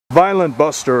Violent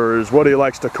Buster is what he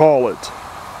likes to call it.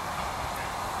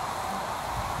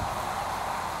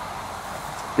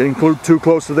 Getting too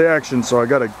close to the action, so I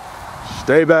gotta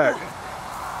stay back.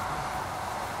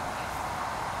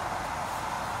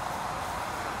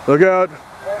 Look out.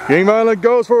 King Violent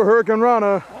goes for a Hurricane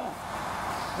Rana.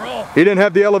 He didn't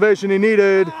have the elevation he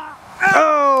needed.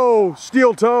 Oh!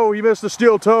 Steel toe. He missed the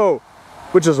steel toe.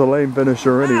 Which is a lame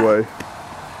finisher anyway.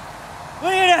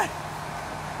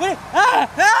 Look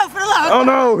at that! For the love. Oh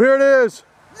no, here it is!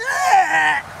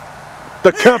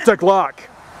 The Celtic lock.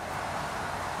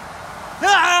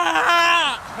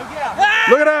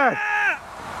 Look at that!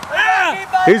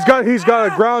 He's got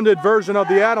a grounded version of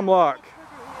the Atom lock.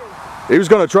 He was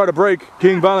going to try to break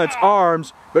King Violent's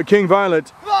arms, but King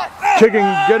Violent kicking,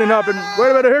 getting up, and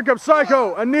wait a minute, here comes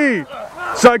Psycho, a knee.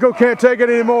 Psycho can't take it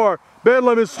anymore.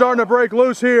 Bedlam is starting to break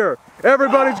loose here.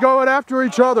 Everybody's going after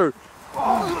each other.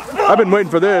 I've been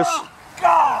waiting for this.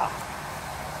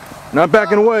 Not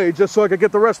backing away, just so I could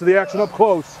get the rest of the action up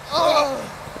close.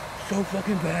 So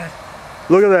fucking bad.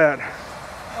 Look at that.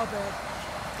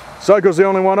 Psycho's the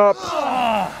only one up.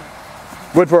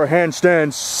 Went for a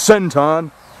handstand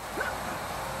senton.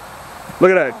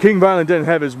 Look at that. King Violent didn't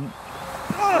have his...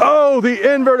 Oh,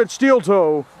 the inverted steel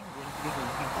toe.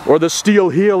 Or the steel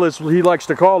heel, as he likes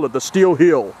to call it. The steel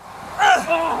heel.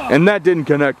 And that didn't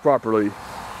connect properly.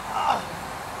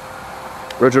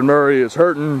 Richard Murray is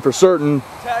hurting for certain.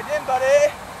 Tagged in,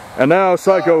 buddy. And now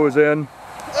Psycho is in.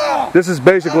 This is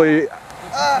basically a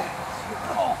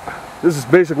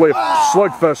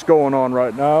slugfest going on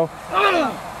right now.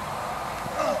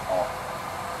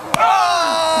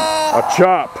 A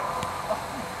chop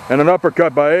and an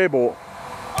uppercut by Abel.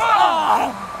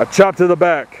 A chop to the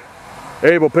back.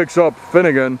 Abel picks up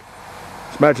Finnegan.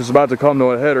 This match is about to come to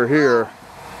a header here.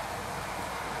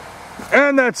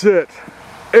 And that's it.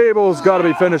 Abel's got to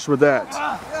be finished with that.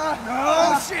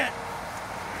 Oh shit!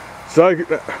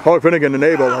 Hawk Finnegan and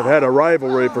Abel have had a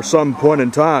rivalry for some point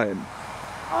in time.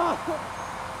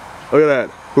 Look at that.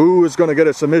 Who is going to get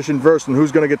a submission first and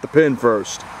who's going to get the pin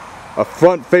first? A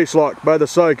front face lock by the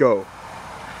Psycho,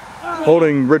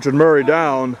 holding Richard Murray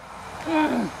down.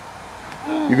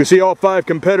 You can see all 5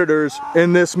 competitors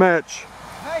in this match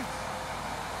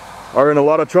are in a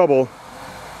lot of trouble.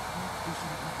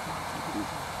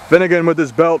 Finnegan with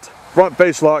his belt, front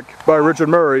face lock by Richard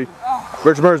Murray.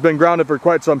 Richard Murray's been grounded for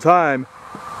quite some time.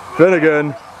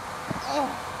 Finnegan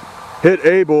hit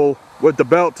Abel with the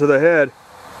belt to the head.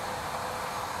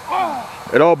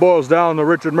 It all boils down to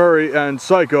Richard Murray and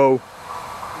Psycho.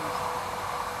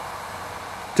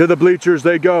 To the bleachers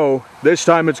they go. This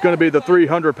time it's going to be the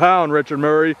 300-pound Richard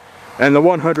Murray and the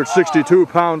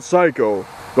 162-pound Psycho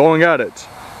going at it.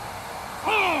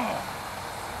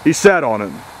 He sat on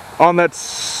him. On that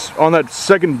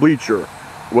second bleacher.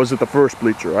 Was it the first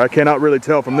bleacher? I cannot really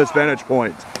tell from this vantage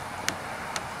point.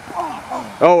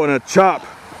 Oh, and a chop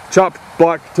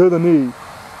block to the knee.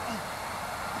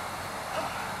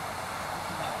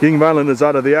 King Violent is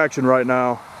out of the action right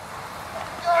now.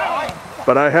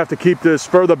 But I have to keep this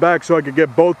further back so I can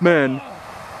get both men.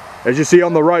 As you see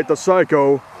on the right, the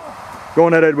Psycho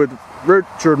going at it with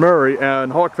Richard Murray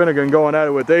and Hawk Finnegan going at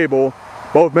it with Abel.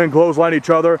 Both men clothesline each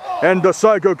other, and the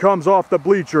Psycho comes off the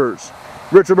bleachers.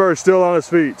 Richard Murray still on his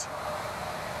feet.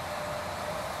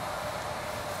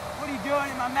 What are you doing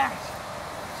in my match?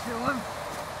 Chilling.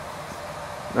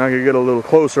 Now I can get a little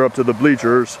closer up to the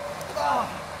bleachers.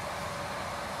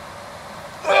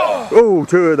 Oh,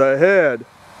 to the head.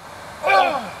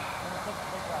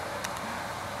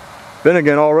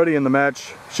 Finnegan already in the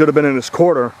match. Should have been in his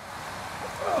quarter.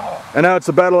 And now it's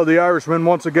the Battle of the Irishmen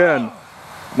once again.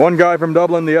 One guy from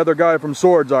Dublin, the other guy from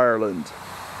Swords, Ireland.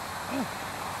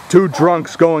 2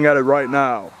 drunks going at it right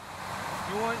now.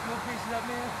 You want a piece of that,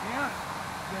 man? Yeah.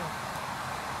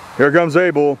 Here comes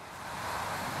Abel.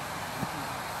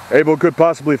 Abel could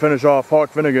possibly finish off Hawk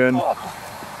Finnegan.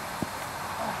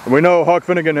 We know Hawk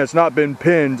Finnegan has not been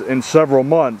pinned in several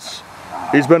months.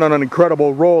 He's been on an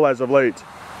incredible roll as of late.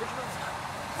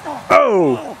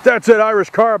 Oh, that's it, Irish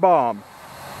car bomb.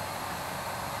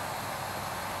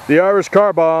 The Irish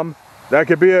car bomb, that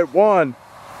could be it. 1,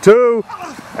 2,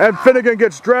 and Finnegan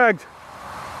gets dragged.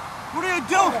 What are you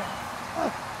doing?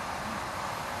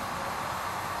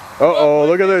 Uh-oh,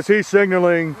 look at this. He's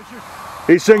signaling.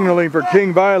 He's signaling for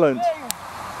King Violent.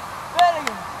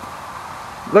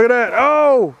 Look at that.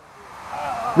 Oh!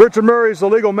 Richard Murray's the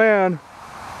legal man.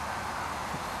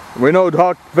 We know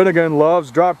Hawk Finnegan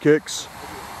loves drop kicks.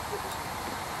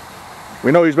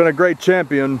 We know he's been a great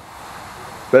champion,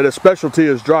 but his specialty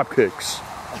is drop kicks.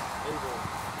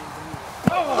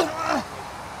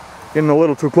 Getting a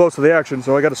little too close to the action,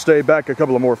 so I got to stay back a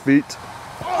couple of more feet.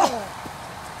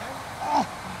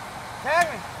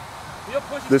 Tag me. You'll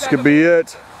push This could be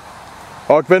it.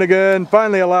 Hawk Finnegan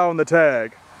finally allowing the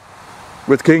tag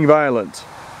with King Violent.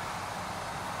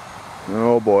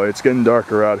 Oh boy, it's getting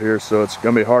darker out here, so it's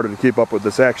going to be harder to keep up with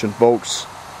this action, folks.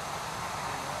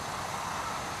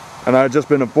 And I've just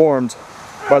been informed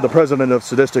by the president of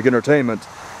Sadistic Entertainment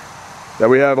that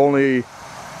we have only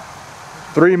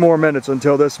 3 more minutes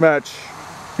until this match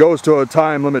goes to a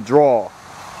time limit draw.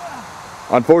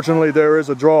 Unfortunately, there is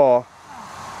a draw.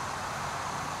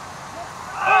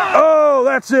 Oh,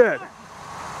 that's it.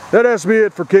 That has to be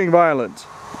it for King Violent.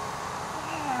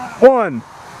 1.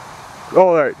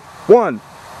 All right. 1,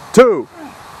 2.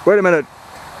 Wait a minute.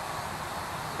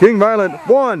 King Violent.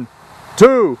 1,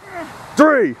 2,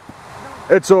 3.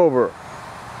 It's over.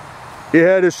 He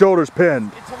had his shoulders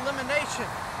pinned. It's elimination.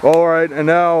 All right, and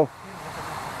now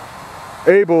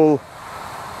Abel.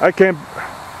 I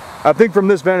think from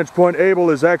this vantage point, Abel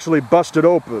is actually busted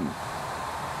open.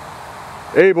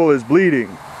 Abel is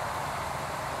bleeding.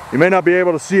 You may not be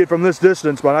able to see it from this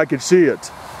distance, but I could see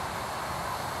it.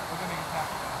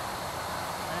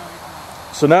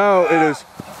 So now it is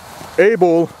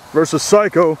Abel versus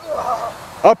Psycho.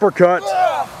 Uppercut.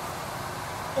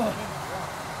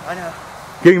 I know.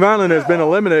 King Violent has been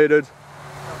eliminated.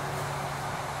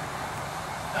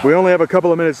 We only have a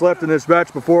couple of minutes left in this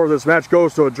match before this match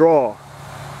goes to a draw.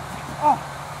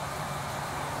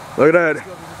 Look at that.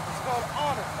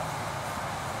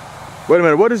 Wait a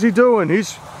minute, what is he doing?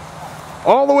 He's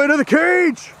all the way to the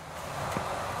cage!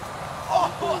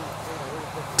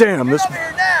 Damn, this...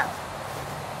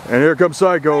 And here comes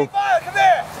Psycho.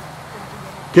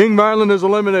 King Violent is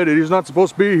eliminated. He's not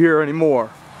supposed to be here anymore.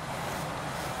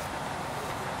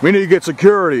 We need to get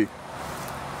security.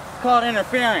 It's called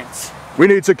interference. We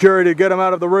need security to get him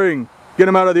out of the ring. Get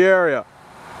him out of the area.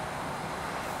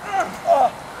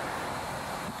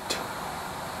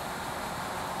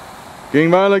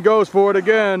 King Violent goes for it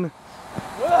again.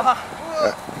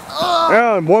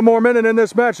 And 1 more minute in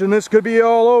this match and this could be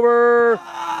all over.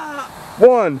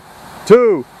 1,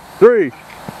 2, 3.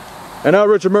 And now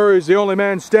Richard Murray is the only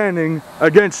man standing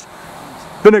against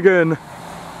Finnegan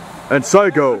and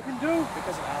Psycho.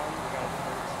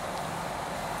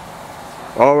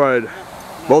 All right,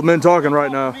 both men talking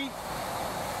right now.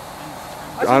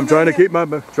 I'm trying to keep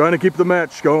the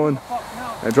match going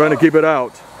and trying to keep it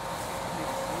out.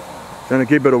 Trying to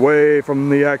keep it away from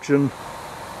the action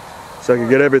so I can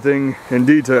get everything in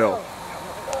detail.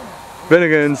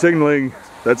 Finnegan signaling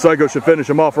that Psycho should finish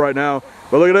him off right now.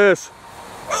 But look at this.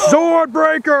 Sword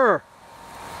breaker!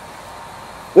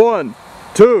 1,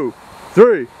 2,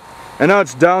 3. And now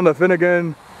it's down to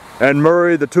Finnegan and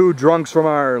Murray, the 2 drunks from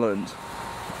Ireland.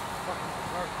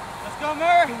 Let's go,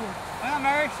 Murray. Come on,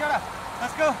 Murray, shut up.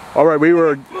 Let's go. All right, we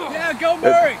were... Yeah, go,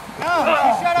 Murray.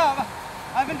 No, shut up.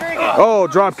 I've been drinking. Oh,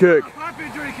 drop kick. I've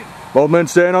been drinking. Both men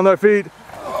staying on their feet.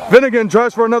 Finnegan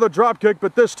tries for another drop kick,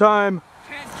 but this time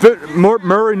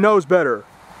Murray knows better.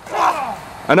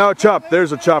 And now a chop.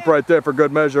 There's a chop right there for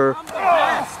good measure.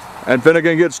 And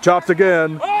Finnegan gets chopped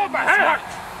again. Oh, my heck.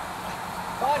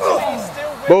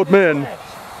 Both men.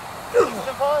 He's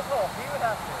impossible. He would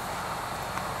have to.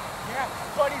 Yeah,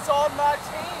 but he's on my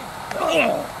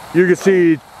team. You can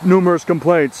see numerous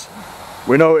complaints.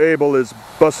 We know Abel is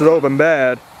busted open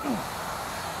bad.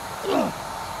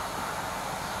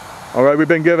 All right, we've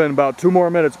been given about 2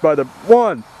 more minutes by the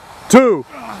 1, 2.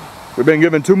 We've been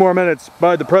given 2 more minutes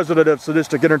by the president of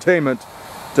Sadistic Entertainment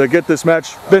to get this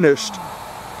match finished.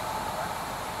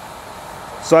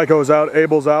 Psycho's out,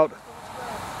 Abel's out,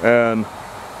 and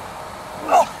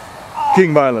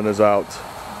King Violent is out.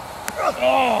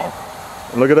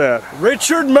 And look at that.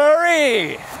 Richard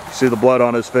Murray. See the blood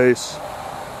on his face.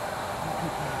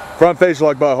 Front face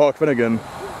lock by Hawk Finnegan.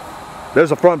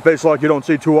 There's a front face lock you don't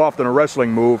see too often, a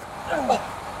wrestling move.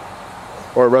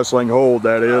 Or a wrestling hold,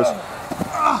 that is.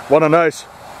 What a nice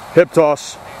hip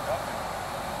toss.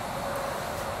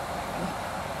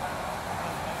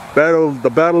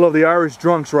 The battle of the Irish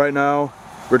drunks right now.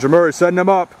 Richard Murray setting him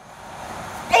up.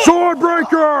 Sword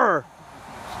breaker!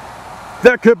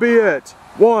 That could be it.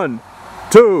 1,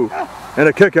 2, and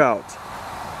a kick out.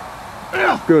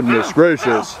 Goodness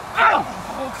gracious.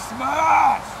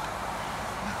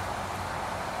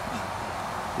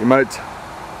 You might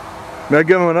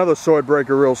give him another sword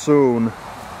breaker real soon.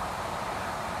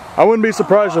 I wouldn't be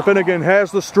surprised if Finnegan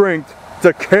has the strength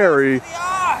to carry.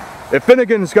 If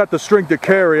Finnegan's got the strength to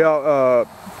carry out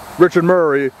Richard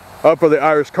Murray up for the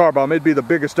Irish car bomb, it'd be the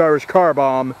biggest Irish car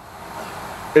bomb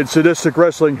in sadistic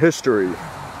wrestling history.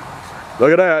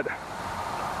 Look at that.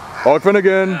 Hawk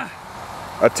Finnegan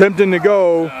attempting to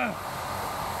go.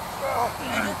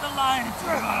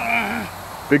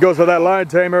 He goes for that line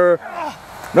tamer.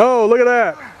 No, look at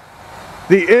that.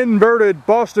 The inverted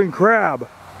Boston Crab.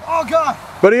 Oh, God.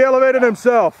 But he elevated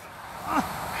himself.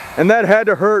 And that had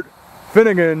to hurt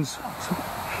Finnegan's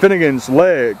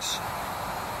legs.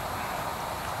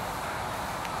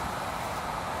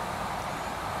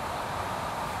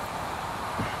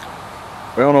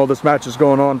 We all know this match is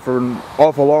going on for an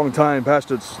awful long time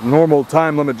past its normal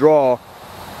time limit draw.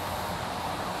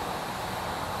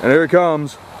 And here it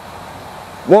comes.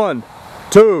 1,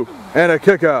 2, and a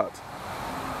kick out.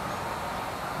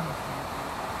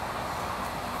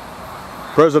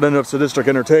 President of Sadistic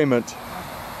Entertainment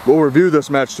will review this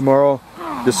match tomorrow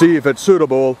to see if it's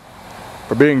suitable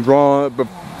for being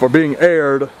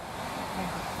aired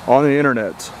on the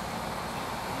internet.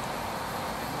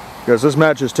 Because this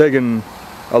match has taken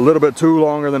a little bit too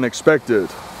longer than expected.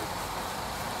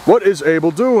 What is Abel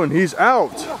doing? He's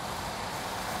out.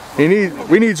 We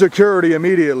need security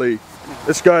immediately.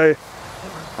 This guy,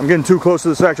 I'm getting too close to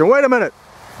this action. Wait a minute.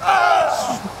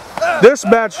 This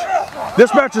match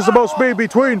is supposed to be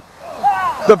between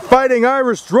the Fighting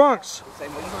Irish Drunks.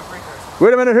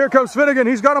 Wait a minute, here comes Finnegan.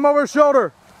 He's got him over his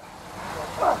shoulder.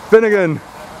 Finnegan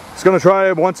is going to try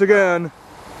it once again.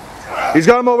 He's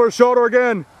got him over his shoulder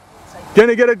again. Can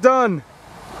he get it done?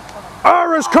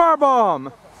 Irish car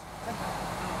bomb.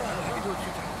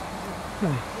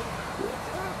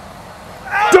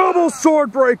 Double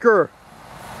sword breaker.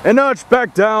 And now it's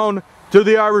back down to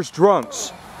the Irish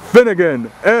Drunks,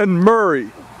 Finnegan and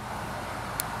Murray.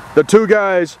 The two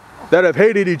guys that have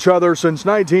hated each other since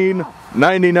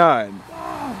 1999.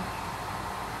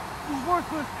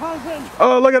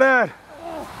 Oh, look at that.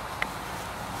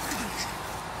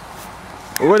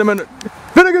 Wait a minute.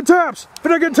 Finnegan taps.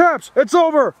 Finnegan taps. It's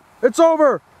over. It's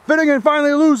over. Finnegan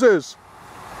finally loses.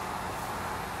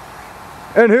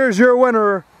 And here's your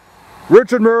winner,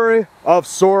 Richard Murray of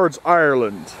Swords,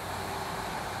 Ireland.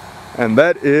 And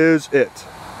that is it.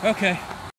 Okay.